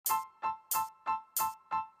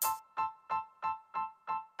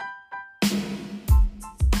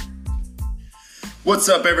What's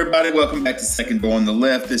up, everybody? Welcome back to Second Door on the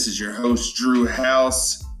Left. This is your host, Drew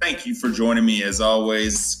House. Thank you for joining me as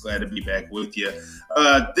always. Glad to be back with you.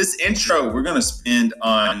 This intro we're going to spend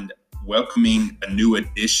on welcoming a new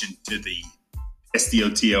addition to the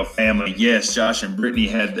SDOTL family. Yes, Josh and Brittany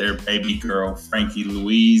had their baby girl, Frankie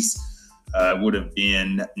Louise. Would have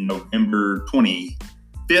been November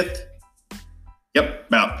 25th. Yep,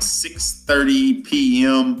 about 6:30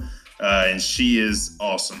 p.m., and she is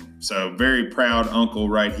awesome. So very proud uncle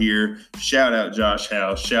right here. Shout out Josh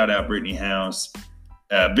House. Shout out Brittany House.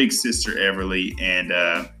 Big sister Everly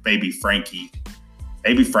and baby Frankie.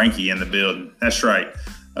 Baby Frankie in the building. That's right.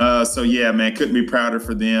 So yeah, man, couldn't be prouder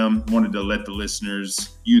for them. Wanted to let the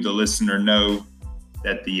listeners, you the listener, know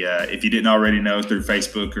that if you didn't already know through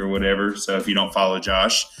Facebook or whatever. So if you don't follow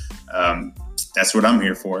Josh, that's what I'm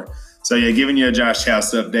here for. So yeah, giving you a Josh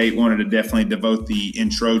House update. Wanted to definitely devote the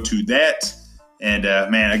intro to that. And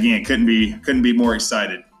man, again, couldn't be more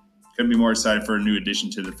excited. Couldn't be more excited for a new addition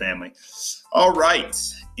to the family. All right,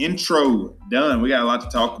 intro done. We got a lot to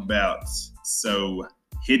talk about. So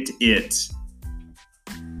hit it.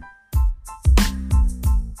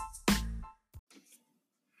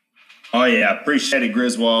 Oh yeah, appreciate it,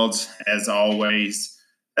 Griswolds, as always.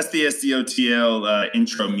 That's the SDOTL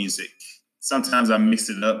intro music. Sometimes I mix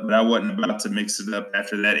it up, but I wasn't about to mix it up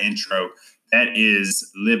after that intro. That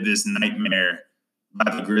is Live This Nightmare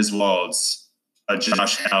by the Griswolds, a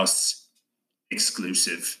Josh House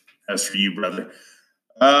exclusive. That's for you, brother.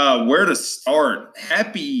 Where to start?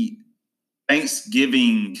 Happy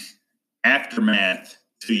Thanksgiving aftermath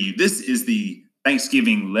to you. This is the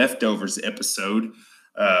Thanksgiving leftovers episode.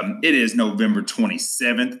 It is November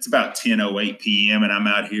 27th. It's about 10:08 p.m. and I'm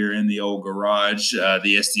out here in the old garage,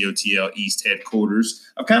 the SDOTL East headquarters.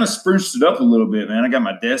 I've kind of spruced it up a little bit, man. I got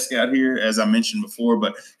my desk out here, as I mentioned before,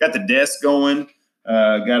 but got the desk going.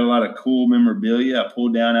 Got a lot of cool memorabilia I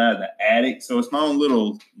pulled down out of the attic. So it's my own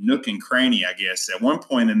little nook and cranny, I guess. At one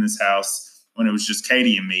point in this house, when it was just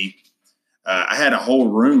Katie and me, I had a whole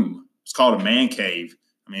room. It's called a man cave.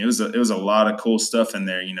 I mean, it was a lot of cool stuff in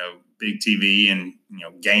there, big TV and,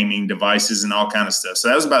 gaming devices and all kind of stuff. So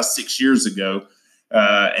that was about 6 years ago.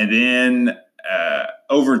 And then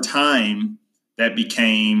over time, that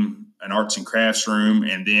became an arts and crafts room,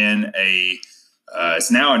 and then it's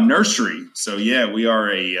now a nursery. So yeah, we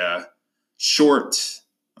are a short,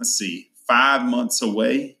 5 months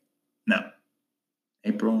away. No,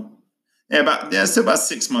 April. Yeah, still about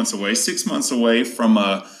 6 months away. 6 months away from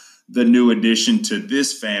the new addition to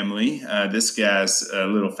this family, this guy's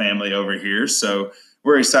little family over here. So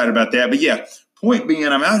we're excited about that. But yeah, point being,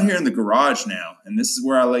 I'm out here in the garage now, and this is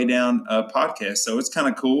where I lay down a podcast. So it's kind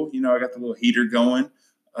of cool. I got the little heater going.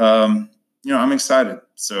 I'm excited.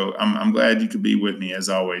 So I'm glad you could be with me as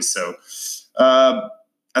always. So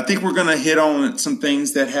I think we're going to hit on some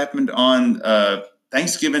things that happened on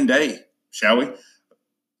Thanksgiving Day, shall we?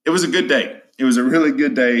 It was a good day. It was a really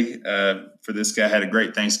good day for this guy. Had a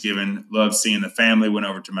great Thanksgiving. Loved seeing the family. Went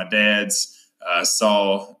over to my dad's.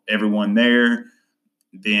 Saw everyone there.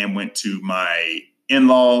 Then went to my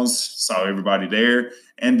in-laws. Saw everybody there.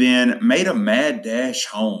 And then made a mad dash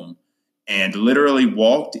home. And literally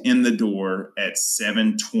walked in the door at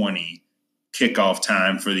 7:20 kickoff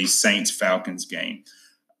time for the Saints-Falcons game.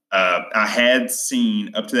 I had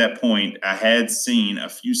seen, up to that point, a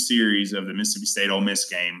few series of the Mississippi State Ole Miss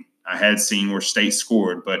game. I had seen where State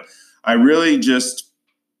scored, but I really just,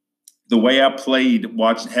 the way I played,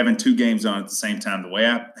 having two games on at the same time, the way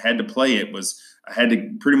I had to play it was I had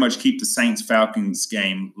to pretty much keep the Saints-Falcons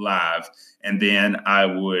game live. And then I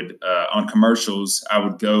would, on commercials, I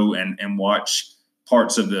would go and watch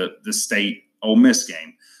parts of the State Ole Miss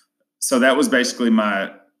game. So that was basically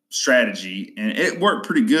my strategy, and it worked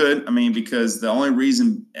pretty good. I mean, because the only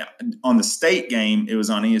reason on the State game, it was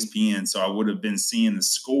on ESPN, so I would have been seeing the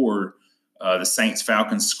score, the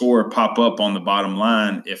Saints-Falcons score pop up on the bottom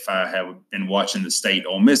line if I had been watching the State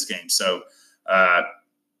Ole Miss game. So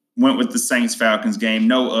went with the Saints-Falcons game,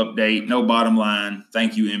 no update, no bottom line.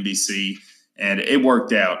 Thank you, NBC. And it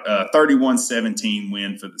worked out. 31-17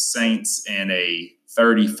 win for the Saints and a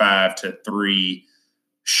 35-3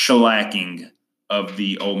 shellacking of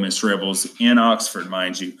the Ole Miss Rebels in Oxford,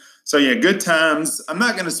 mind you. So, yeah, good times. I'm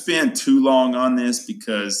not going to spend too long on this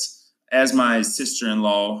because, as my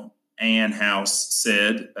sister-in-law, Ann House,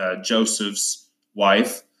 said, Joseph's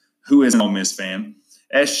wife, who is an Ole Miss fan,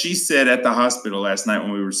 as she said at the hospital last night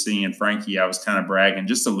when we were seeing Frankie, I was kind of bragging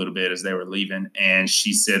just a little bit as they were leaving. And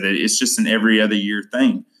she said that it's just an every other year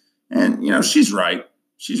thing. And, she's right.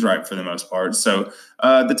 she's right for the most part. So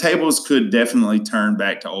the tables could definitely turn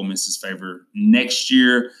back to Ole Miss's favor next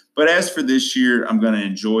year. But as for this year, I'm going to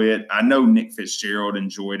enjoy it. I know Nick Fitzgerald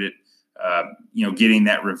enjoyed it, getting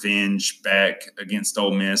that revenge back against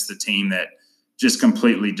Ole Miss, the team that just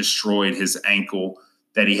completely destroyed his ankle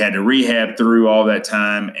that he had to rehab through all that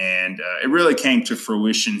time. And it really came to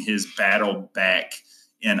fruition, his battle back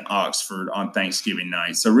in Oxford on Thanksgiving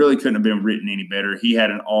night. So really couldn't have been written any better. He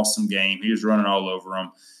had an awesome game. He was running all over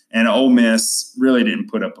them. And Ole Miss really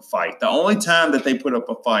didn't put up a fight. The only time that they put up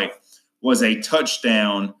a fight was a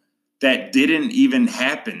touchdown that didn't even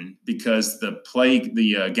happen because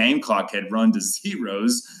the game clock had run to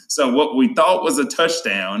zeros. So what we thought was a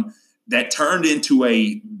touchdown that turned into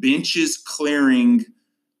a benches clearing,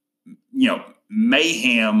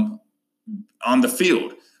 mayhem on the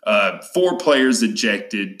field. 4 players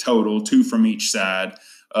ejected total, 2 from each side,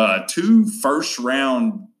 2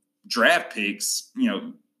 first-round draft picks,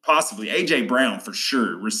 possibly. A.J. Brown for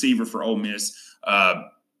sure, receiver for Ole Miss.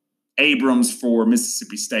 Abrams for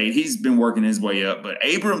Mississippi State. He's been working his way up, but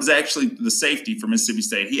Abrams actually, the safety for Mississippi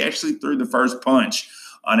State, he actually threw the first punch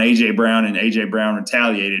on A.J. Brown, and A.J. Brown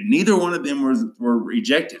retaliated. Neither one of them were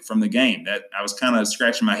ejected from the game. That I was kind of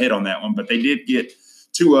scratching my head on that one, but they did get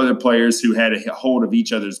 2 other players who had a hold of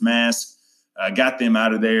each other's mask, got them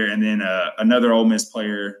out of there, and then another Ole Miss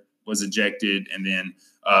player was ejected, and then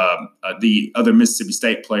the other Mississippi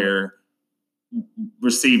State player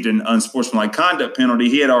received an unsportsmanlike conduct penalty.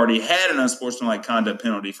 He had already had an unsportsmanlike conduct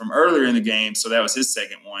penalty from earlier in the game, so that was his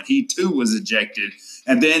second one. He, too, was ejected.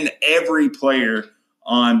 And then every player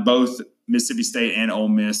on both Mississippi State and Ole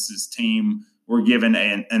Miss's team were given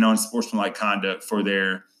an unsportsmanlike conduct for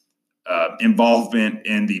their involvement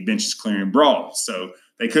in the benches clearing brawl. So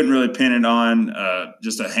they couldn't really pin it on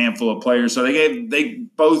just a handful of players. So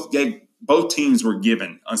both teams were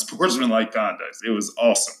given unsportsmanlike conduct. It was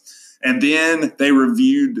awesome. And then they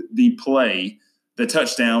reviewed the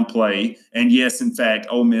touchdown play. And yes, in fact,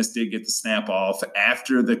 Ole Miss did get the snap off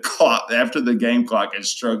after the game clock had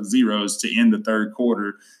struck zeros to end the third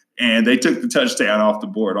quarter. And they took the touchdown off the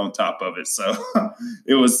board on top of it. So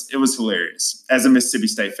it was hilarious. As a Mississippi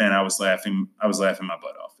State fan, I was laughing my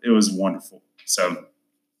butt off. It was wonderful. So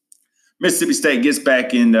Mississippi State gets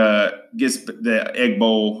the Egg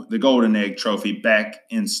Bowl, the Golden Egg Trophy, back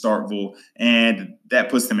in Starkville, and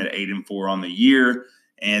that puts them at 8-4 on the year.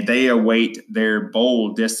 And they await their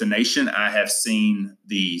bowl destination. I have seen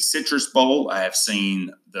the Citrus Bowl. I have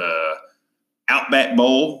seen the Outback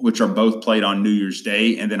Bowl, which are both played on New Year's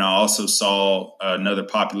Day. And then I also saw another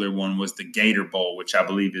popular one was the Gator Bowl, which I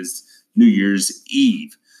believe is New Year's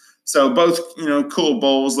Eve. So both, cool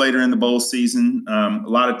bowls later in the bowl season. A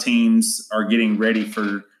lot of teams are getting ready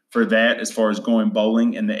for that as far as going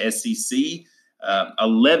bowling in the SEC.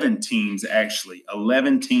 11 teams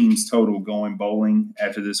total going bowling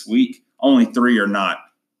after this week. Only 3 are not.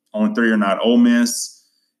 Ole Miss,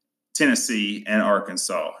 Tennessee, and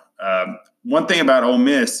Arkansas. One thing about Ole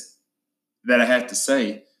Miss that I have to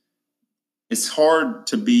say, it's hard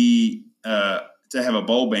to to have a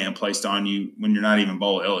bowl ban placed on you when you're not even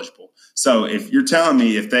bowl eligible. So if you're telling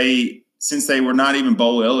me since they were not even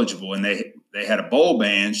bowl eligible and they had a bowl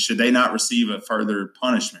ban, should they not receive a further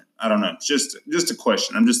punishment? I don't know. Just a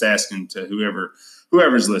question. I'm just asking to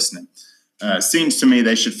whoever's listening. Seems to me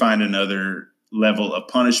they should find another level of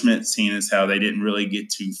punishment, seeing as how they didn't really get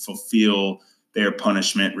to fulfill their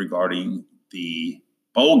punishment regarding the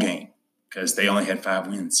bowl game because they only had 5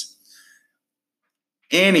 wins.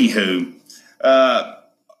 Anywho,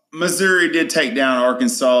 Missouri did take down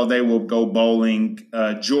Arkansas. They will go bowling.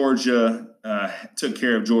 Georgia took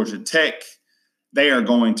care of Georgia Tech. They are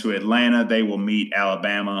going to Atlanta. They will meet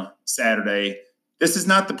Alabama Saturday. This is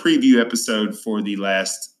not the preview episode for the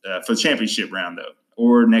for the championship round, though,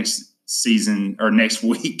 or next season or next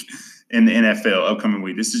week in the NFL, upcoming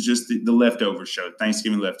week. This is just the leftover show,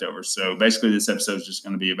 Thanksgiving leftovers. So basically this episode is just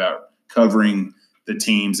going to be about covering the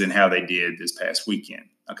teams and how they did this past weekend.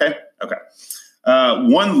 Okay.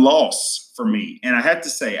 One loss for me. And I have to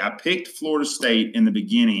say, I picked Florida State in the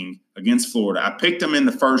beginning against Florida. I picked them in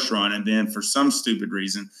the first run. And then for some stupid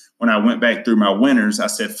reason, when I went back through my winners, I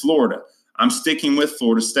said Florida. I'm sticking with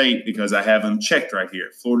Florida State because I have them checked right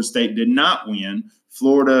here. Florida State did not win.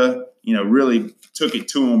 Florida, really took it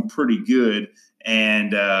to them pretty good.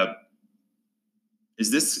 And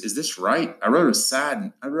is this right? I wrote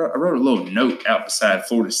a little note out beside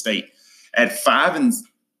Florida State at 5-7.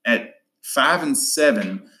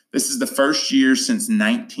 This is the first year since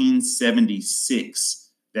 1976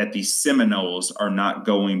 that the Seminoles are not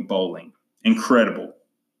going bowling. Incredible.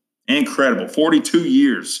 42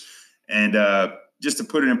 years. And just to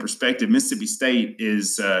put it in perspective, Mississippi State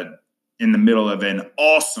is in the middle of an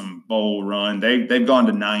awesome bowl run. They've gone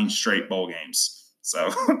to 9 straight bowl games.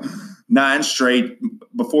 So 9 straight.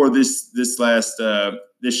 Before this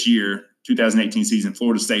year, 2018 season,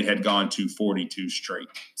 Florida State had gone to 42 straight.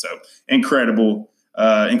 So incredible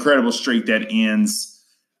streak that ends.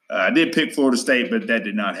 I did pick Florida State, but that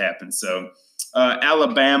did not happen. So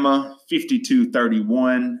Alabama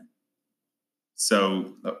 52-31.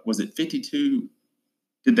 So was it 52?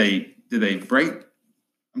 Did they break?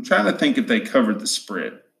 I'm trying to think if they covered the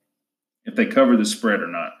spread. If they covered the spread or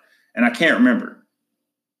not. And I can't remember.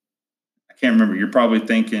 You're probably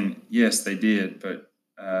thinking, yes, they did, but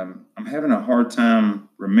I'm having a hard time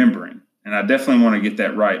remembering. And I definitely want to get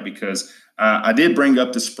that right because I did bring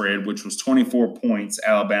up the spread, which was 24 points,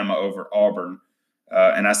 Alabama over Auburn.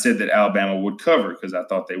 And I said that Alabama would cover because I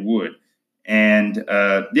thought they would. And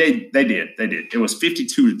they did. It was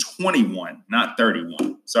 52-21, not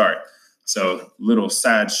 31. Sorry. So little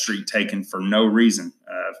side street taken for no reason.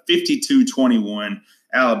 52-21,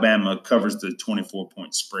 Alabama covers the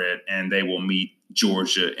 24-point spread, and they will meet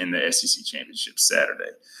Georgia in the SEC Championship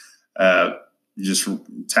Saturday. Just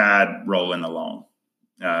tied, rolling along.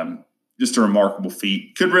 Just a remarkable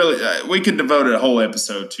feat. We could devote a whole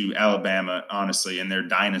episode to Alabama, honestly, and their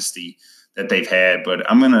dynasty that they've had, but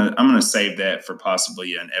I'm gonna save that for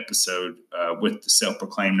possibly an episode with the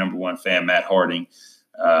self-proclaimed number one fan, Matt Harding.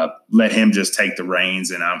 Let him just take the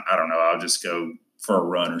reins, and I don't know. I'll just go for a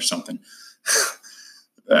run or something.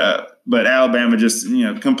 But Alabama just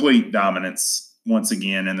complete dominance once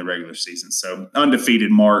again in the regular season. So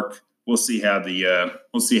undefeated mark. We'll see how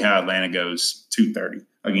Atlanta goes 2:30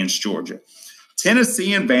 against Georgia.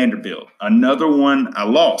 Tennessee and Vanderbilt. Another one I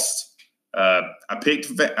lost. I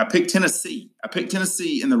picked Tennessee. I picked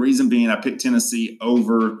Tennessee, and the reason being I picked Tennessee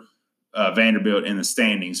over Vanderbilt in the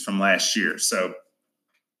standings from last year. So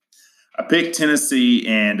I picked Tennessee,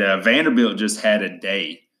 and Vanderbilt just had a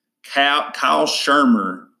day. Kyle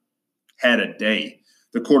Shermer had a day,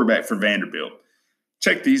 the quarterback for Vanderbilt.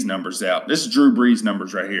 Check these numbers out. This is Drew Brees'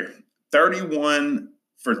 numbers right here. 31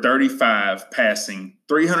 for 35 passing,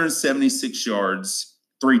 376 yards,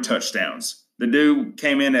 3 touchdowns. The dude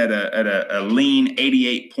came in at a lean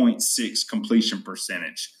 88.6 completion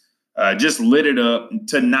percentage. Just lit it up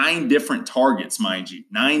to 9 different targets, mind you.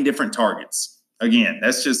 9 different targets. Again,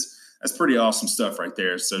 that's pretty awesome stuff right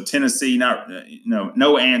there. So Tennessee,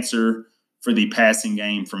 no answer for the passing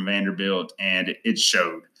game from Vanderbilt, and it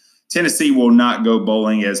showed. Tennessee will not go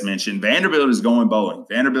bowling, as mentioned. Vanderbilt is going bowling.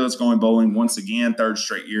 Vanderbilt's going bowling once again, 3rd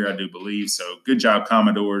straight year, I do believe. So good job,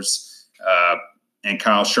 Commodores. And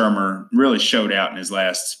Kyle Shermer really showed out in his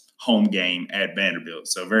last home game at Vanderbilt.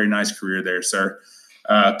 So very nice career there, sir.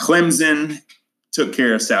 Clemson took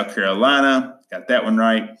care of South Carolina. Got that one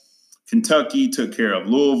right. Kentucky took care of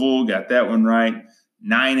Louisville. Got that one right.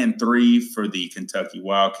 9-3 for the Kentucky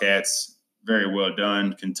Wildcats. Very well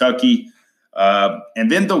done, Kentucky.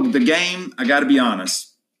 And then the game, I got to be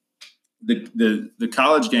honest, the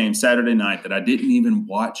college game Saturday night that I didn't even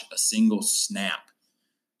watch a single snap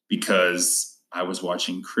because I was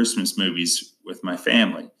watching Christmas movies with my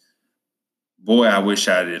family. Boy, I wish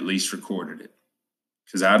I had at least recorded it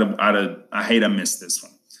because I hate I missed this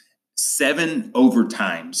one. 7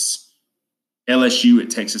 overtimes. LSU at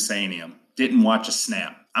Texas A&M. Didn't watch a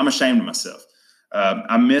snap. I'm ashamed of myself.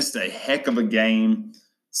 I missed a heck of a game.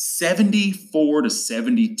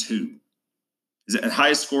 74-72 is the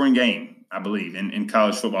highest scoring game, I believe, in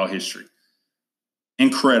college football history.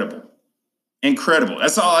 Incredible.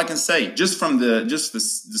 That's all I can say. Just from the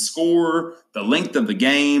score, the length of the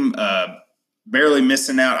game, barely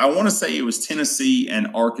missing out. I want to say it was Tennessee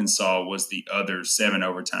and Arkansas was the other 7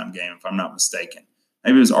 overtime game, if I'm not mistaken.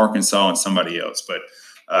 Maybe it was Arkansas and somebody else, but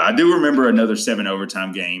I do remember another 7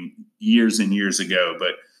 overtime game years and years ago.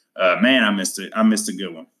 But man, I missed it. I missed a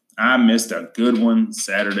good one. I missed a good one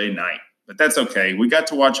Saturday night, but that's okay. We got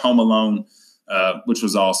to watch Home Alone, which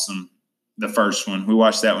was awesome. The first one, we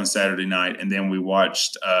watched that one Saturday night, and then we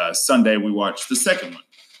watched Sunday. We watched the second one.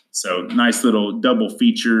 So nice little double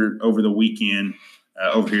feature over the weekend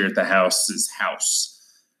over here at the house's house.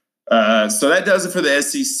 So that does it for the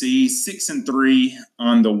SEC. 6-3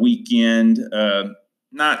 on the weekend.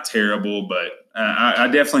 Not terrible, but I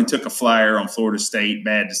definitely took a flyer on Florida State.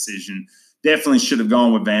 Bad decision. Definitely should have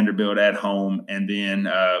gone with Vanderbilt at home. And then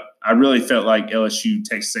I really felt like LSU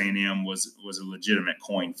Texas A&M was a legitimate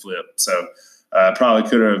coin flip. So probably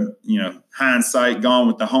could have, hindsight, gone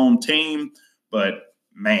with the home team. But,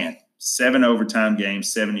 man, 7 overtime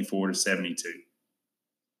games, 74-72.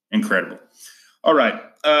 Incredible. All right.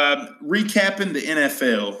 Recapping the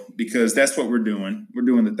NFL, because that's what we're doing. We're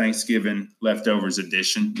doing the Thanksgiving leftovers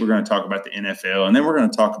edition. We're going to talk about the NFL, and then we're going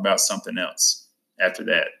to talk about something else after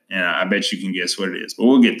that. And I bet you can guess what it is, but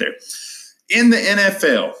we'll get there. In the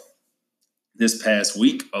NFL this past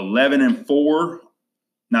week, 11-4,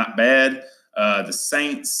 not bad. The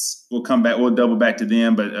Saints, we'll come back. We'll double back to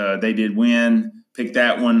them, but they did win. Pick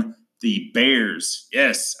that one. The Bears,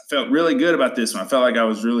 yes, I felt really good about this one. I felt like I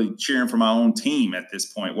was really cheering for my own team at this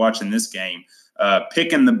point, watching this game.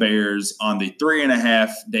 Picking the Bears on the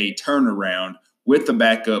 3.5-day turnaround with the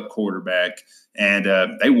backup quarterback, and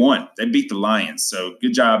they won. They beat the Lions, so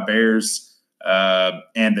good job, Bears.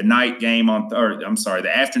 And the night game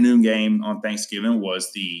the afternoon game on Thanksgiving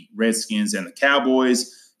was the Redskins and the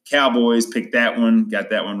Cowboys. Cowboys picked that one, got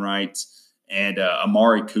that one right, and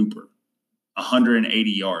Amari Cooper.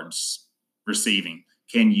 180 yards receiving.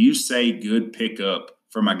 Can you say good pickup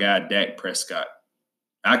for my guy, Dak Prescott?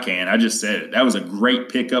 I can. I just said it. That was a great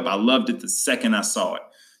pickup. I loved it the second I saw it.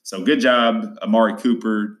 So good job, Amari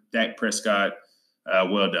Cooper, Dak Prescott.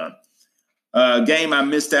 Well done. Game I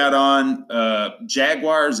missed out on,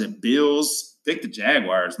 Jaguars at Bills. Pick the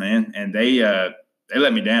Jaguars, man. And they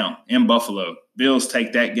let me down in Buffalo. Bills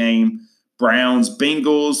take that game. Browns,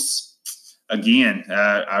 Bengals. Again,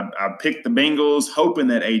 I picked the Bengals, hoping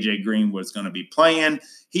that A.J. Green was going to be playing.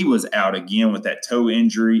 He was out again with that toe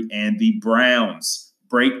injury, and the Browns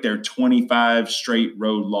break their 25 straight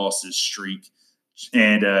road losses streak.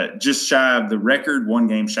 And just shy of the record, one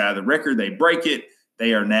game shy of the record, they break it.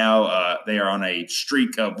 They are now they are on a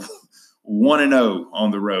streak of 1-0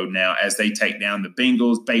 on the road now as they take down the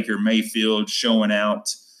Bengals. Baker Mayfield showing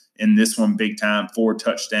out in this one big time, 4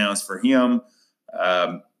 touchdowns for him.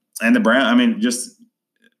 And the Browns,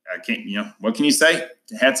 I can't, what can you say?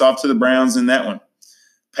 Hats off to the Browns in that one.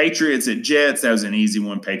 Patriots at Jets, that was an easy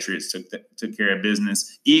one. Patriots took care of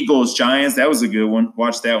business. Eagles, Giants, that was a good one.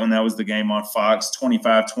 Watch that one. That was the game on Fox,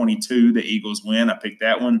 25-22. The Eagles win. I picked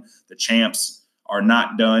that one. The champs are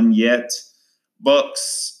not done yet.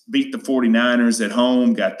 Bucks beat the 49ers at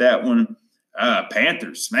home. Got that one.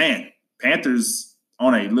 Panthers, man. Panthers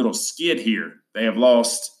on a little skid here. They have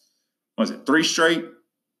lost, 3 straight?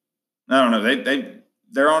 I don't know.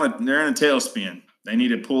 They're in a tailspin. They need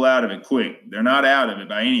to pull out of it quick. They're not out of it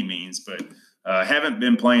by any means, but haven't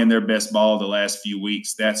been playing their best ball the last few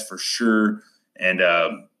weeks. That's for sure. And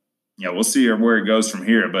we'll see where it goes from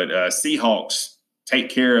here. But Seahawks take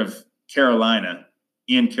care of Carolina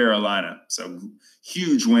in Carolina. So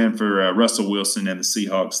huge win for Russell Wilson and the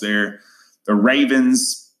Seahawks there. The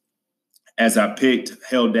Ravens, as I picked,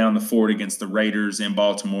 held down the fort against the Raiders in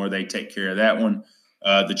Baltimore. They take care of that one.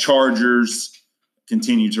 The Chargers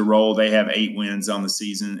continue to roll. They have 8 wins on the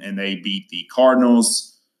season, and they beat the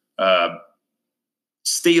Cardinals.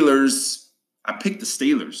 Steelers, I picked the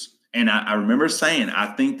Steelers, and I remember saying I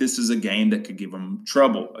think this is a game that could give them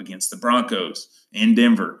trouble against the Broncos in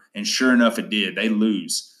Denver, and sure enough, it did. They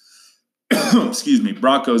lose. Excuse me.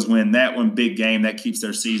 Broncos win that one, big game. That keeps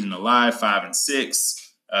their season alive, 5-6.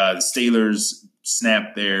 The Steelers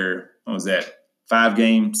snap their,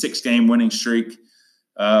 6-game winning streak.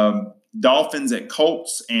 Dolphins at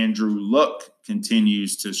Colts. Andrew Luck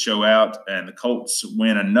continues to show out, and the Colts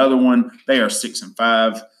win another one. They are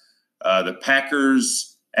 6-5. The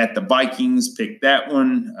Packers at the Vikings, picked that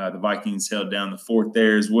one. The Vikings held down the fort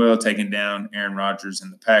there as well, taking down Aaron Rodgers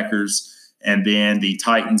and the Packers. And then the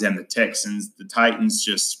Titans and the Texans. The Titans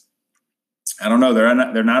just, I don't know, they're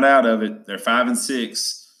not out of it. They're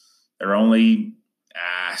 5-6. They're only,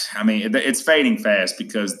 it's fading fast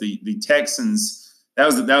because the Texans. That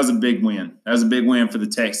was a big win. That was a big win for the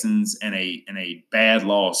Texans and a bad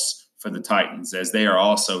loss for the Titans, as they are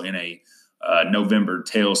also in a November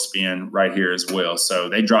tailspin right here as well. So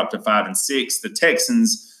they dropped to 5-6. The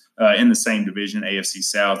Texans in the same division, AFC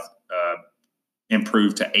South,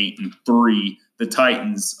 improved to 8-3. The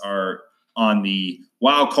Titans are on the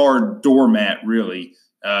wild card doormat. Really,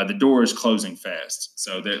 the door is closing fast,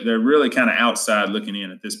 so they're really kind of outside looking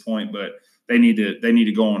in at this point. But they need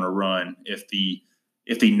to go on a run if the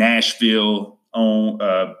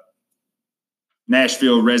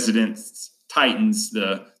Nashville residents Titans,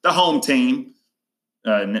 the home team,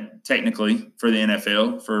 technically for the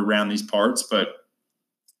NFL for around these parts. But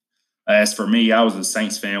as for me, I was a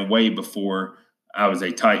Saints fan way before I was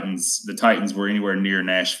a Titans. The Titans were anywhere near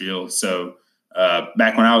Nashville. So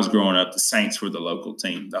back when I was growing up, the Saints were the local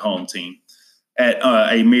team, the home team, at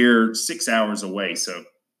a mere 6 hours away. So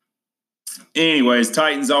anyways,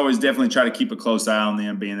 Titans always definitely try to keep a close eye on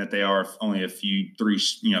them, being that they are only a few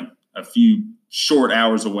short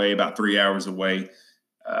hours away, about 3 hours away.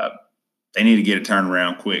 They need to get it turned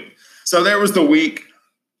around quick. So there was the week.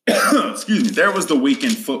 Excuse me. There was the week in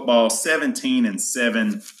football,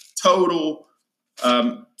 17-7 total.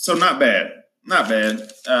 So not bad. Not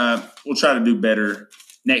bad. We'll try to do better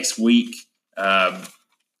next week. We're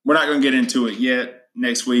not going to get into it yet.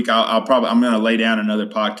 Next week, I'm going to lay down another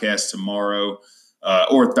podcast tomorrow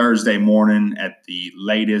or Thursday morning at the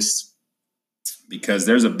latest, because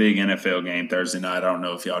there's a big NFL game Thursday night. I don't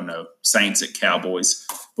know if y'all know, Saints at Cowboys,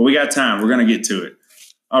 but we got time. We're going to get to it.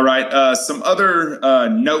 All right. Some other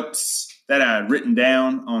notes that I had written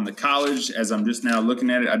down on the college as I'm just now looking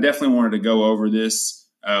at it. I definitely wanted to go over this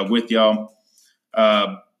with y'all.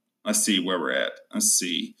 Let's see where we're at. Let's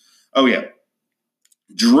see. Oh, yeah.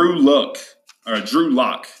 Drew Lock at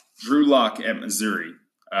Missouri.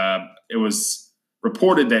 It was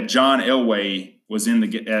reported that John Elway was in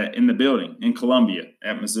the building in Columbia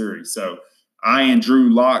at Missouri. So Drew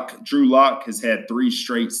Lock has had 3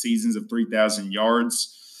 straight seasons of 3,000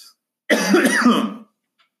 yards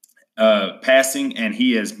passing, and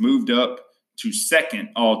he has moved up to second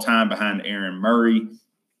all time behind Aaron Murray.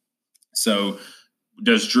 So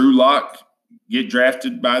does Drew Lock get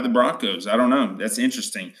drafted by the Broncos? I don't know. That's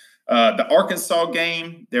interesting. The Arkansas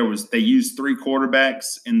game, they used 3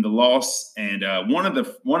 quarterbacks in the loss, and one of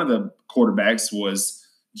the quarterbacks was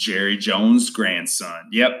Jerry Jones' grandson.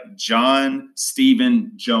 Yep, John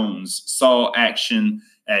Stephen Jones saw action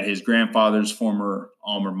at his grandfather's former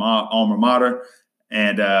alma mater,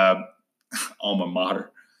 and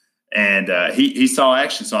he saw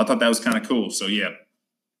action. So I thought that was kind of cool. So yeah,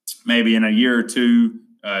 maybe in a year or two,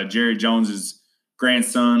 Jerry Jones's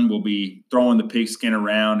grandson will be throwing the pigskin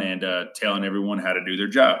around and telling everyone how to do their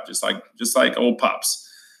job, just like old pops.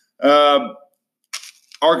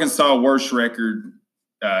 Arkansas worst record,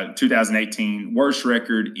 2018 worst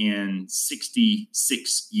record in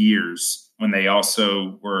 66 years, when they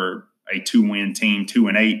also were a 2-win team,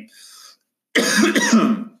 2-8.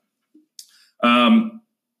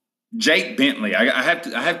 Jake Bentley, I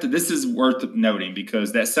have to. This is worth noting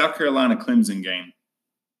because that South Carolina Clemson game,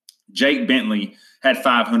 Jake Bentley had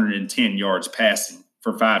 510 yards passing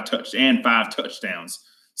for 5 touchdowns.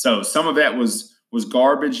 So some of that was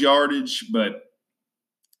garbage yardage, but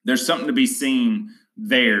there's something to be seen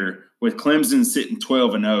there with Clemson sitting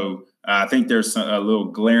 12-0. I think there's a little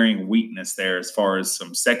glaring weakness there as far as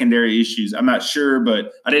some secondary issues. I'm not sure,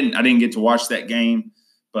 but I didn't get to watch that game.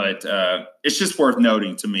 But it's just worth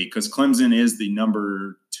noting to me because Clemson is the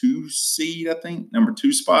number 2 seed, I think, number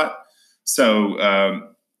 2 spot. So I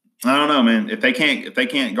don't know, man. If they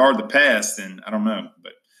can't guard the pass, then I don't know.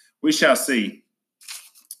 But we shall see.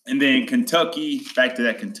 And then Kentucky, back to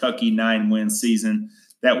that Kentucky 9-win season.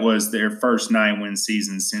 That was their first 9-win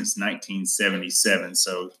season since 1977.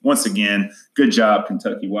 So once again, good job,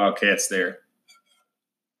 Kentucky Wildcats there.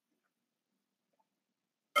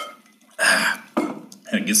 Had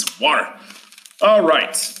to get some water. All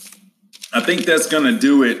right. I think that's going to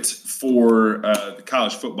do it for the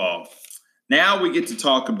college football. Now we get to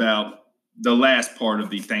talk about the last part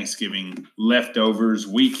of the Thanksgiving leftovers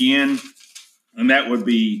weekend, and that would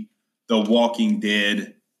be The Walking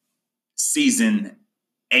Dead Season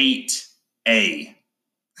 8A.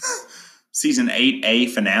 Season 8A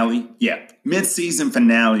finale? Yeah, mid-season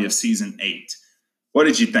finale of Season 8. What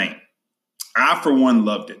did you think? I, for one,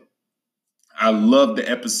 loved it. I loved the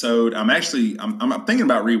episode. I'm thinking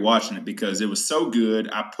about rewatching it because it was so good.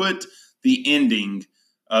 I put the ending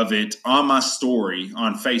of it on my story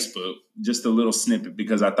on Facebook, just a little snippet,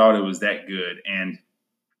 because I thought it was that good. And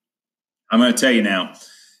I'm going to tell you now,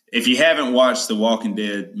 if you haven't watched The Walking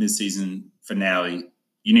Dead midseason finale,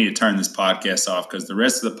 you need to turn this podcast off because the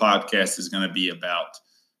rest of the podcast is going to be about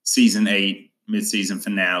Season 8 midseason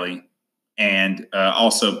finale and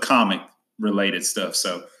also comic related stuff.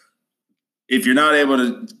 So if you're not able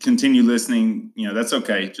to continue listening, that's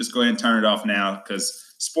okay. Just go ahead and turn it off now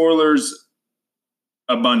because spoilers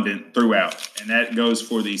abundant throughout. And that goes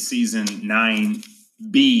for the Season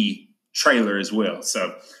 9B trailer as well.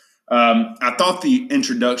 So I thought the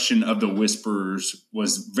introduction of the Whisperers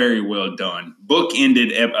was very well done. Book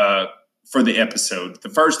ended for the episode. The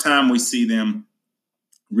first time we see them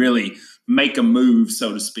really make a move,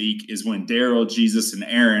 so to speak, is when Daryl, Jesus, and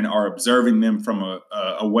Aaron are observing them from a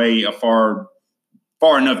far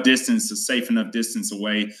enough distance, a safe enough distance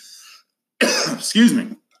away. Excuse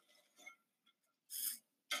me.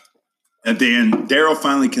 And then Daryl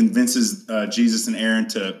finally convinces Jesus and Aaron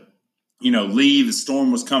to, leave. The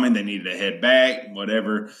storm was coming. They needed to head back,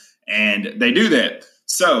 whatever. And they do that.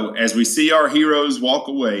 So as we see our heroes walk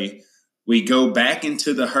away, we go back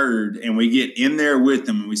into the herd and we get in there with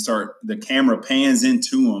them and the camera pans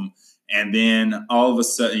into them. And then all of a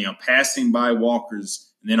sudden, passing by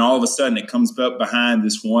walkers, And then all of a sudden it comes up behind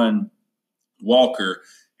this one walker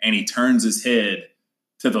and he turns his head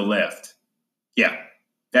to the left. Yeah,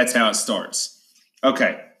 that's how it starts.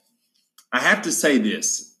 Okay. I have to say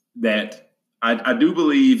this, that I do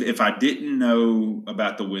believe if I didn't know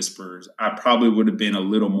about the Whispers, I probably would have been a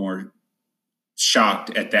little more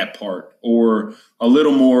shocked at that part, or a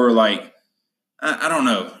little more like, I don't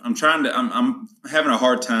know. I'm having a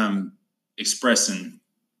hard time expressing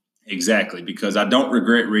exactly, because I don't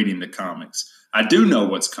regret reading the comics. I do know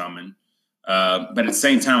what's coming. But at the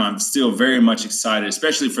same time, I'm still very much excited,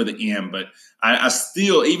 especially for the end. But I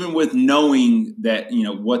still, even with knowing that, you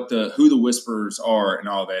know, who the Whisperers are and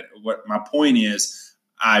all that, what my point is,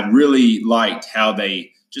 I really liked how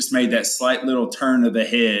they just made that slight little turn of the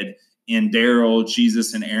head in Daryl,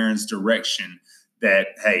 Jesus, and Aaron's direction. That,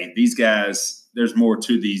 hey, these guys, there's more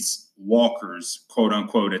to these walkers, quote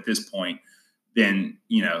unquote, at this point than,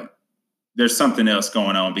 you know, there's something else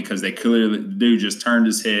going on, because they clearly, the dude just turned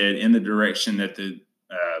his head in the direction that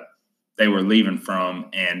they were leaving from.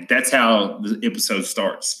 And that's how the episode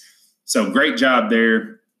starts. So great job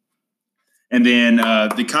there. And then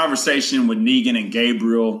the conversation with Negan and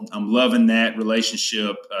Gabriel, I'm loving that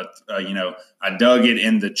relationship. You know, I dug it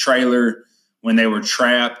in the trailer when they were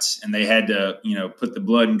trapped and they had to, you know, put the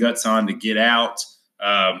blood and guts on to get out.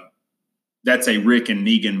 That's a Rick and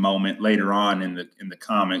Negan moment later on in the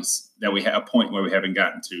comics that we have a point where we haven't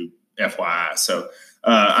gotten to, FYI. So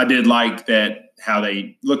I did like that, how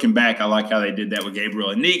they, looking back, I like how they did that with Gabriel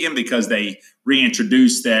and Negan, because they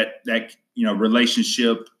reintroduced that you know,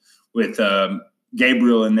 relationship with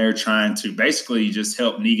Gabriel, and they're trying to basically just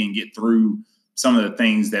help Negan get through some of the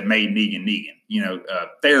things that made Negan, you know,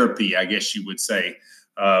 therapy, I guess you would say.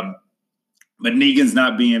 But Negan's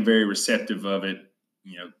not being very receptive of it,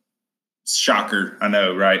 you know. Shocker, I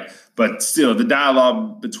know, right? But still, the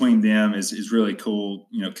dialogue between them is really cool.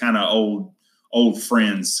 You know, kind of old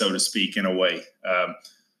friends, so to speak, in a way.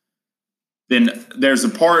 Then there's a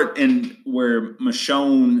part in where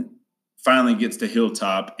Michonne finally gets to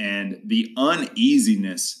Hilltop, and the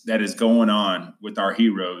uneasiness that is going on with our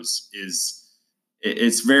heroes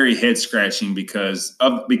it's very head scratching because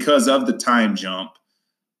of the time jump,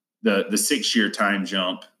 the 6-year time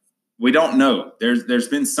jump. We don't know. There's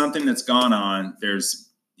been something that's gone on. There's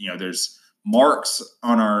marks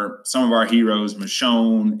on some of our heroes,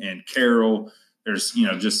 Michonne and Carol. There's, you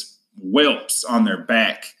know, just whelps on their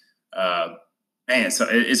back. Man, so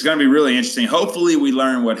it's going to be really interesting. Hopefully we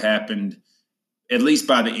learn what happened at least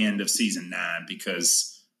by the end of season 9,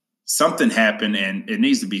 because something happened and it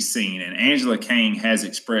needs to be seen. And Angela Kang has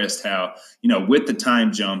expressed how, you know, with the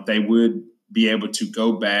time jump, they would be able to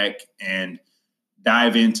go back and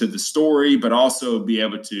dive into the story, but also be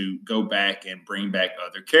able to go back and bring back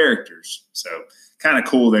other characters. So kind of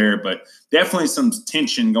cool there, but definitely some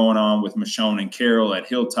tension going on with Michonne and Carol at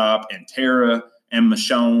Hilltop, and Tara and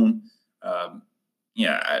Michonne.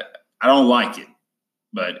 I don't like it,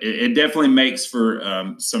 but it definitely makes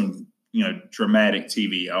for some, you know, dramatic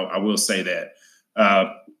TV. I will say that.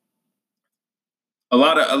 A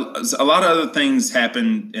lot of other things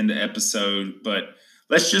happened in the episode, but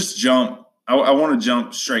let's just jump. I want to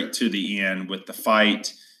jump straight to the end with the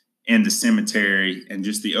fight in the cemetery and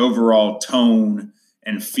just the overall tone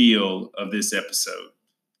and feel of this episode.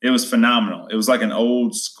 It was phenomenal. It was like an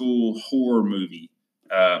old school horror movie,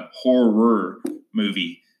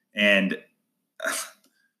 and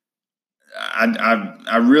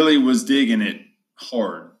I really was digging it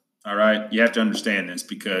hard. All right, you have to understand this,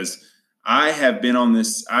 because I have been on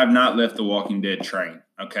this. I've not left the Walking Dead train.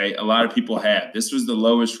 Okay, a lot of people have. This was the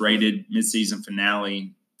lowest rated midseason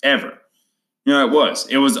finale ever. You know,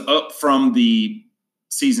 it was up from the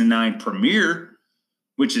season 9 premiere,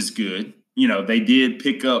 which is good. You know, they did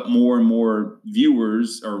pick up more and more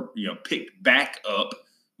viewers, or, you know, pick back up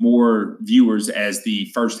more viewers as the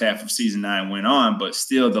first half of season 9 went on, but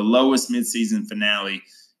still the lowest midseason finale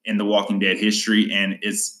in the Walking Dead history. And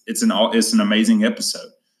it's an amazing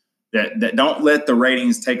episode. That don't let the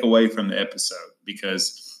ratings take away from the episode,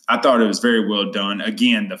 because I thought it was very well done.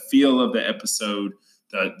 Again, the feel of the episode,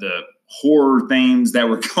 the horror themes that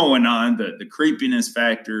were going on, the creepiness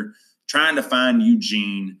factor, trying to find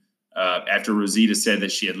Eugene after Rosita said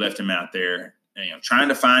that she had left him out there, you know, trying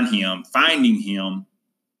to find him, finding him,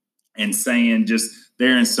 and saying just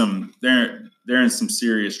they're in some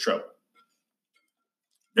serious trouble.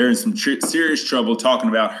 They're in some serious trouble, talking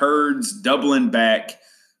about herds doubling back.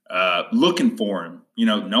 Looking for him, you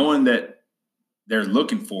know, knowing that they're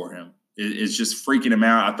looking for him is just freaking him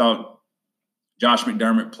out. I thought Josh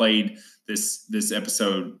McDermott played this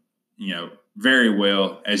episode, you know, very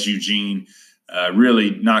well as Eugene.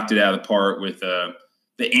 Really knocked it out of the park with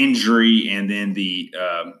the injury and then the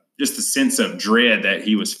just the sense of dread that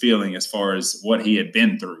he was feeling as far as what he had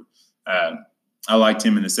been through. I liked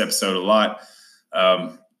him in this episode a lot.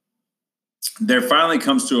 There finally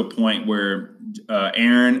comes to a point where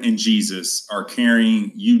Aaron and Jesus are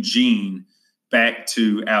carrying Eugene back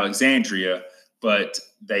to Alexandria, but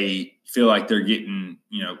they feel like they're getting,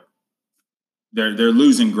 they're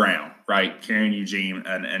losing ground, right? Carrying Eugene,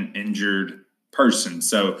 an injured person.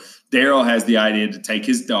 So Daryl has the idea to take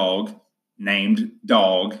his dog, named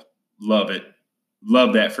Dog. Love it.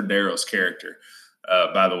 Love that for Daryl's character,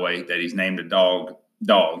 by the way, that he's named a dog.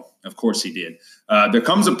 Of course he did. There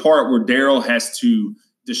comes a part where Daryl has to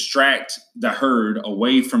distract the herd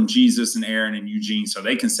away from Jesus and Aaron and Eugene so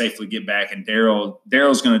they can safely get back. And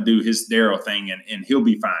Daryl's going to do his Daryl thing and he'll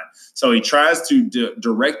be fine. So he tries to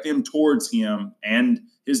direct them towards him and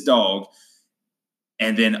his dog.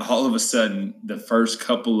 And then all of a sudden, the first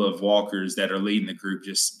couple of walkers that are leading the group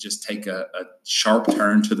just take a sharp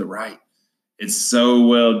turn to the right. It's so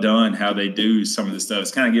well done how they do some of the stuff.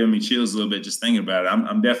 It's kind of giving me chills a little bit just thinking about it.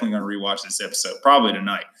 I'm definitely going to rewatch this episode, probably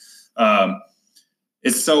tonight.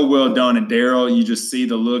 It's so well done. And Daryl, you just see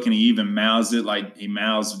the look, and he even mouths it like he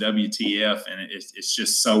mouths WTF. And it's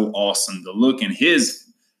just so awesome. The look in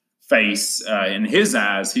his face, in his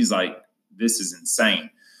eyes, he's like, this is insane.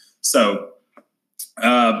 So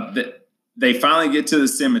they finally get to the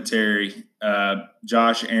cemetery,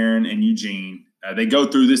 Josh, Aaron, and Eugene. They go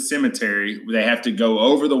through this cemetery. They have to go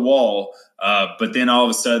over the wall, but then all of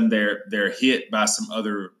a sudden they're hit by some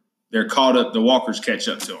other. They're caught up. The walkers catch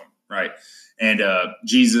up to them, right? And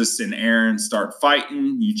Jesus and Aaron start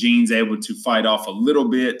fighting. Eugene's able to fight off a little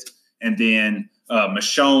bit, and then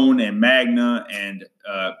Michonne and Magna and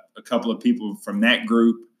a couple of people from that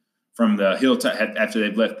group from the hilltop. After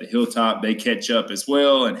they've left the hilltop, they catch up as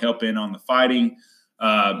well and help in on the fighting.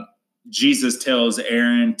 Jesus tells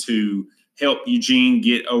Aaron to help Eugene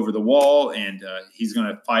get over the wall, and he's going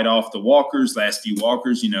to fight off the walkers, last few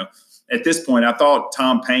walkers. At this point, I thought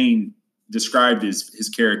Tom Payne described his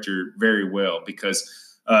character very well,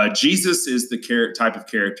 because Jesus is the type of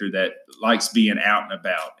character that likes being out and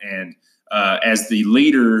about. And as the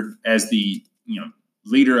leader of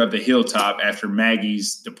the hilltop after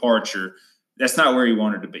Maggie's departure, that's not where he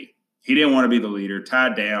wanted to be. He didn't want to be the leader,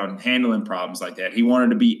 tied down, handling problems like that. He wanted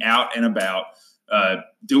to be out and about,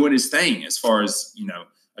 doing his thing as far as,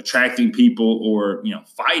 attracting people or,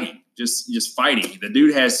 fighting, just fighting. The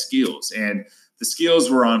dude has skills, and the skills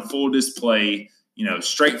were on full display,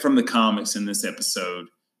 straight from the comics in this episode.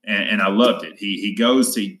 And I loved it.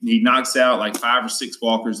 He knocks out like 5 or 6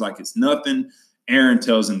 walkers like it's nothing. Aaron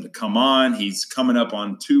tells him to come on. He's coming up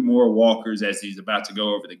on 2 more walkers as he's about to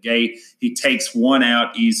go over the gate. He takes one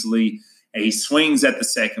out easily, and he swings at the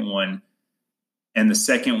second one, and the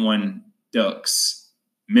second one ducks,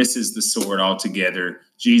 misses the sword altogether.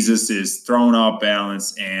 Jesus is thrown off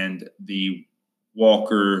balance, and the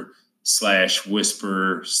walker /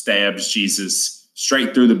 whisperer stabs Jesus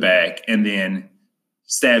straight through the back, and then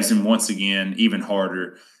stabs him once again, even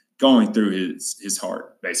harder, going through his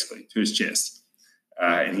heart, basically, to his chest.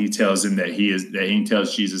 And he tells him he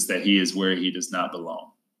tells Jesus that he is where he does not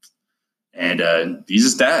belong. And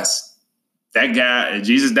Jesus dies. That guy,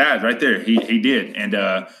 Jesus died right there. He did. And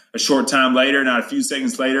a short time later, not a few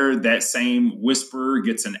seconds later, that same whisperer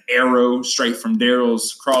gets an arrow straight from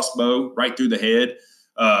Daryl's crossbow right through the head.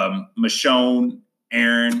 Michonne,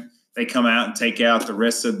 Aaron, they come out and take out the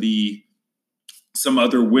rest of some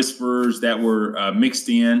other whisperers that were mixed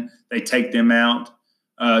in. They take them out.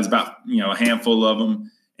 It's about a handful of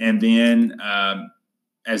them. And then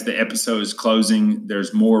as the episode is closing,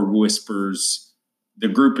 there's more whispers. The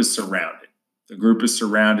group is surrounded. The group is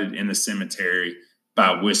surrounded in the cemetery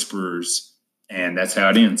by whisperers, and that's how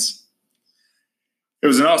it ends. It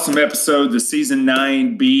was an awesome episode. The season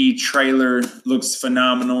 9B trailer looks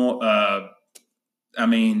phenomenal.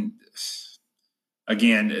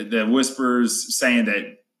 Again, the whisperers saying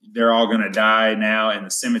that they're all going to die now in the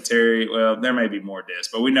cemetery. Well, there may be more deaths,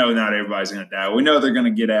 but we know not everybody's going to die. We know they're going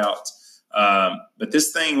to get out. But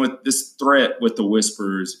this threat with the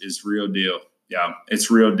whisperers is real deal. Yeah, it's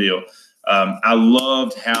real deal. I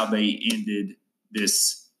loved how they ended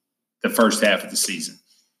the first half of the season.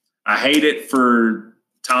 I hate it for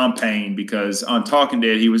Tom Payne, because on Talking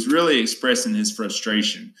Dead, he was really expressing his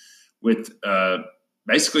frustration with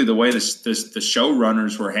basically the way the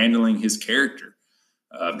showrunners were handling his character.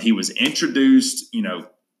 He was introduced,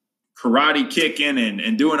 karate kicking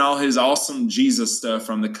and doing all his awesome Jesus stuff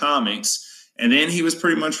from the comics. And then he was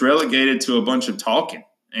pretty much relegated to a bunch of talking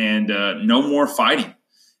and no more fighting.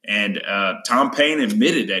 And Tom Payne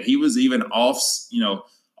admitted that he was even off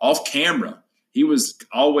camera. he was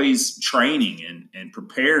always training and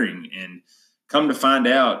preparing. And come to find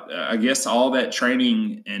out, I guess all that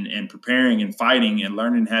training and preparing and fighting and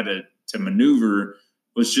learning how to maneuver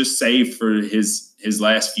was just saved for his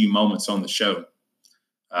last few moments on the show.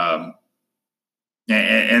 And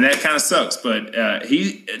that kind of sucks. But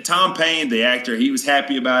Tom Payne, the actor, he was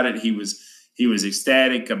happy about it. He was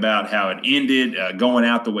ecstatic about how it ended, going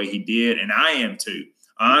out the way he did. And I am too.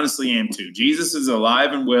 I honestly am too. Jesus is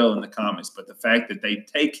alive and well in the comics, but the fact that they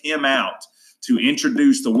take him out to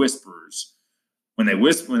introduce the Whisperers, when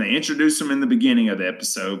they introduce him in the beginning of the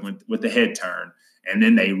episode with the head turn, and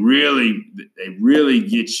then they really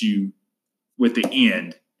get you with the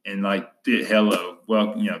end and like, hello,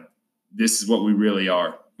 well, this is what we really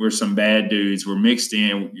are. We're some bad dudes. We're mixed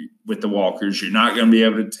in with the walkers. You're not going to be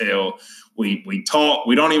able to tell. We talk.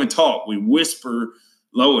 We don't even talk. We whisper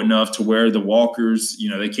low enough to where the walkers,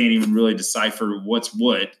 they can't even really decipher what's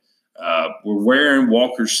what. We're wearing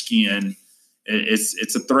walker skin.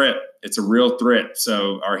 It's a threat. It's a real threat.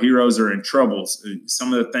 So our heroes are in trouble.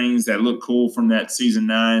 Some of the things that look cool from that season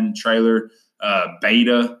 9 trailer,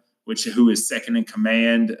 Beta, who is second in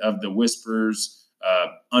command of the Whisperers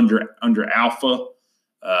under Alpha.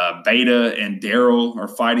 Beta and Daryl are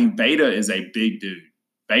fighting. Beta is a big dude.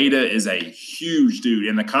 Beta is a huge dude.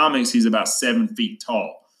 In the comics, he's about 7 feet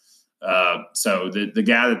tall. So the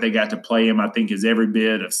guy that they got to play him, I think, is every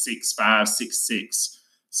bit of 6'5", 6'6".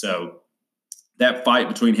 So that fight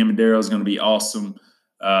between him and Daryl is going to be awesome.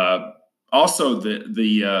 Also,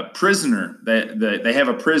 the prisoner that they have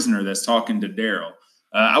a prisoner that's talking to Daryl.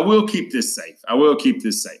 I will keep this safe.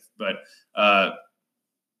 But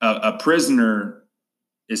a prisoner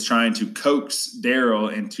is trying to coax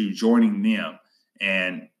Daryl into joining them.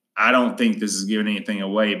 And I don't think this is giving anything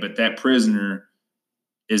away, but that prisoner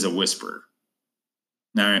is a Whisperer.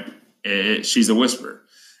 Now, she's a Whisperer.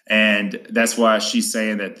 And that's why she's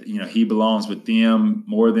saying that, he belongs with them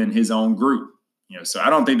more than his own group. So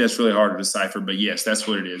I don't think that's really hard to decipher, but yes, that's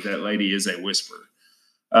what it is. That lady is a Whisperer.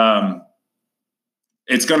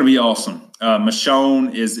 It's going to be awesome.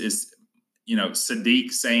 Michonne is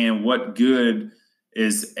Sadiq saying what good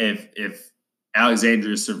is if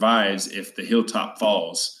Alexandria survives if the hilltop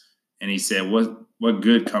falls. And he said, what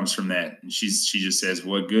good comes from that? And she just says,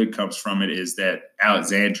 what good comes from it is that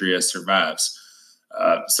Alexandria survives.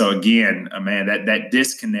 So again, man, that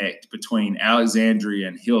disconnect between Alexandria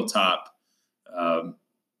and Hilltop,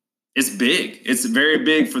 it's big. It's very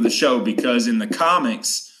big for the show because in the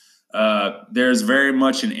comics, there's very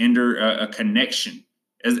much a connection.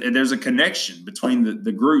 There's a connection between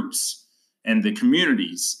the groups and the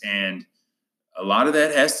communities. And a lot of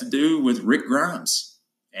that has to do with Rick Grimes.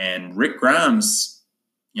 And Rick Grimes,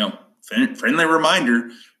 friendly reminder,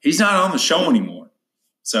 he's not on the show anymore.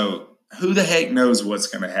 So who the heck knows what's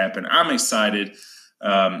going to happen? I'm excited.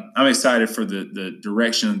 I'm excited for the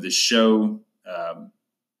direction of the show.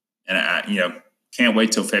 And I can't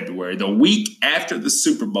wait till February. The week after the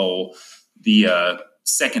Super Bowl, the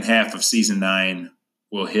second half of season 9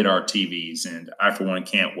 will hit our TVs. And I, for one,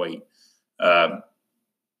 can't wait.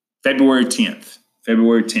 February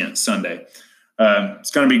 10th, Sunday.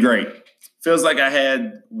 It's going to be great. Feels like I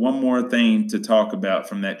had one more thing to talk about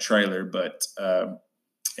from that trailer, but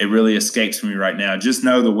it really escapes me right now. Just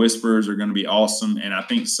know the Whisperers are going to be awesome. And I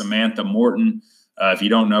think Samantha Morton, if you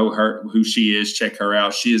don't know who she is, check her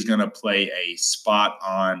out. She is going to play a spot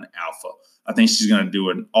on Alpha. I think she's going to do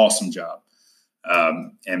an awesome job.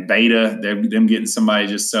 And Beta, them getting somebody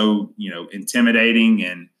just so, intimidating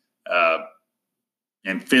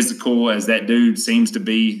and physical as that dude seems to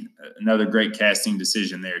be, another great casting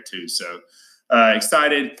decision there too. So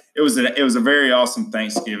excited. It was a very awesome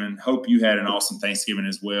Thanksgiving. Hope you had an awesome Thanksgiving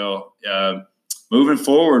as well. Moving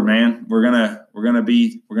forward, man, we're gonna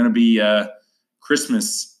be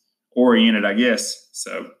Christmas oriented, I guess.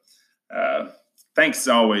 So thanks as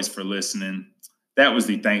always for listening. That was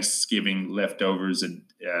the Thanksgiving leftovers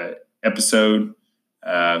episode.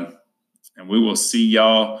 And we will see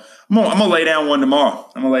y'all. I'm gonna lay down one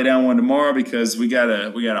tomorrow. Because we got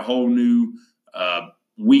a whole new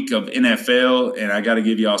week of NFL, and I got to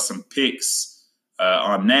give y'all some picks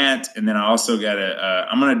on that. And then I also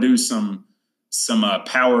I'm gonna do some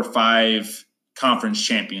Power 5 conference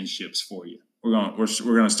championships for you. We're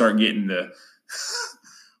gonna start getting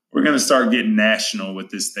getting national with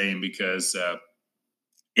this thing because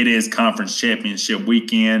it is conference championship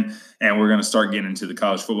weekend, and we're going to start getting into the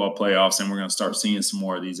college football playoffs, and we're going to start seeing some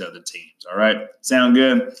more of these other teams. All right. Sound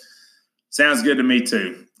good? Sounds good to me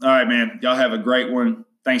too. All right, man. Y'all have a great one.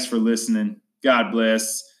 Thanks for listening. God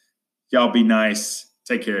bless. Y'all be nice.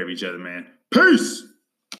 Take care of each other, man. Peace.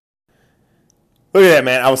 Look at that,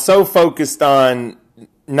 man. I was so focused on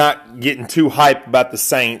not getting too hyped about the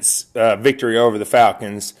Saints' victory over the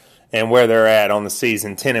Falcons and where they're at on the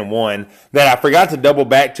season, 10-1, that I forgot to double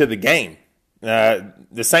back to the game,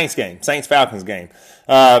 the Saints game, Saints-Falcons game.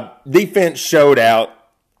 Defense showed out.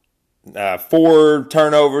 4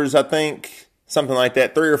 turnovers, I think, something like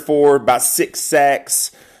that, 3 or 4, about 6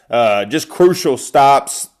 sacks, just crucial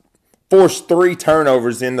stops, forced 3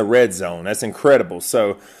 turnovers in the red zone. That's incredible.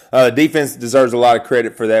 So defense deserves a lot of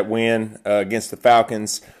credit for that win against the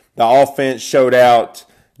Falcons. The offense showed out.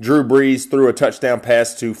 Drew Brees threw a touchdown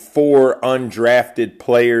pass to 4 undrafted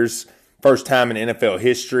players, first time in NFL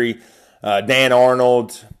history. Dan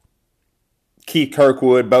Arnold, Keith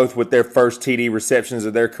Kirkwood, both with their first TD receptions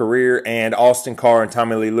of their career, and Austin Carr and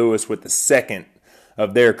Tommy Lee Lewis with the second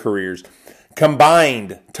of their careers.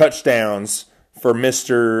 Combined touchdowns for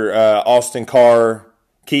Mr. Austin Carr,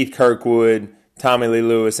 Keith Kirkwood, Tommy Lee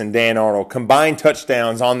Lewis, and Dan Arnold. Combined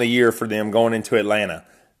touchdowns on the year for them going into Atlanta,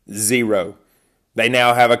 0. They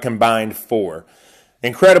now have a combined 4.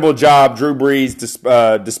 Incredible job, Drew Brees,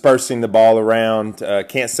 dispersing the ball around.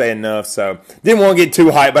 Can't say enough. So didn't want to get too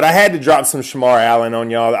hyped, but I had to drop some Shamar Allen on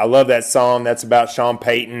y'all. I love that song. That's about Sean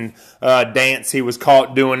Payton dance he was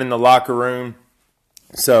caught doing in the locker room.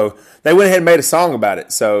 So they went ahead and made a song about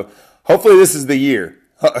it. So hopefully this is the year.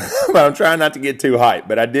 But I'm trying not to get too hyped.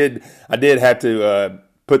 But I did have to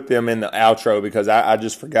put them in the outro because I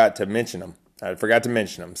just forgot to mention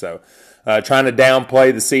them. So trying to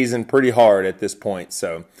downplay the season pretty hard at this point.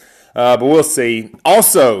 So, but we'll see.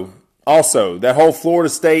 Also, that whole Florida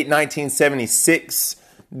State 1976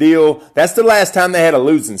 deal. That's the last time they had a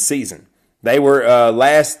losing season. They were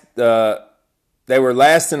last. They were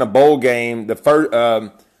last in a bowl game. The first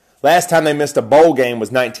last time they missed a bowl game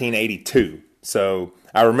was 1982. So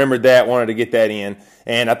I remembered that. Wanted to get that in.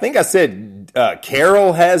 And I think I said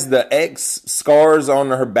Carol has the X scars on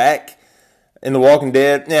her back in The Walking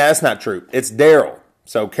Dead. Yeah, that's not true. It's Daryl.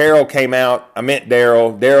 So Carol came out. I meant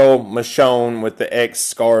Daryl. Daryl Michonne with the X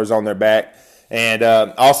scars on their back. And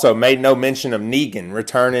also made no mention of Negan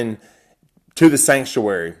returning to the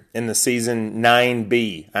sanctuary in the season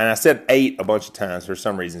 9B. And I said 8 a bunch of times for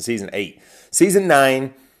some reason. Season 8. Season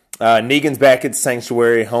 9, Negan's back at the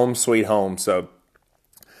sanctuary. Home sweet home. So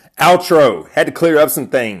outro. Had to clear up some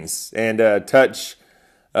things and touch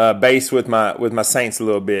base with my Saints a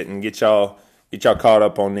little bit and get y'all caught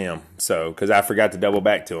up on them. So, because I forgot to double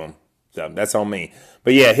back to them. So, that's on me.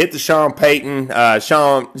 But, yeah, hit the Sean Payton.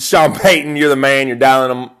 Sean Payton, you're the man. You're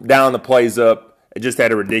dialing the plays up. It just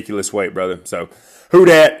had a ridiculous weight, brother. So, who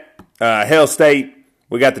dat? Hell State.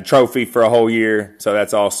 We got the trophy for a whole year. So,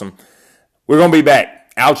 that's awesome. We're going to be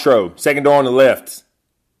back. Outro. Second door on the left.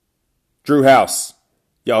 Drew House.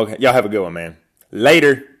 Y'all have a good one, man.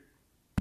 Later.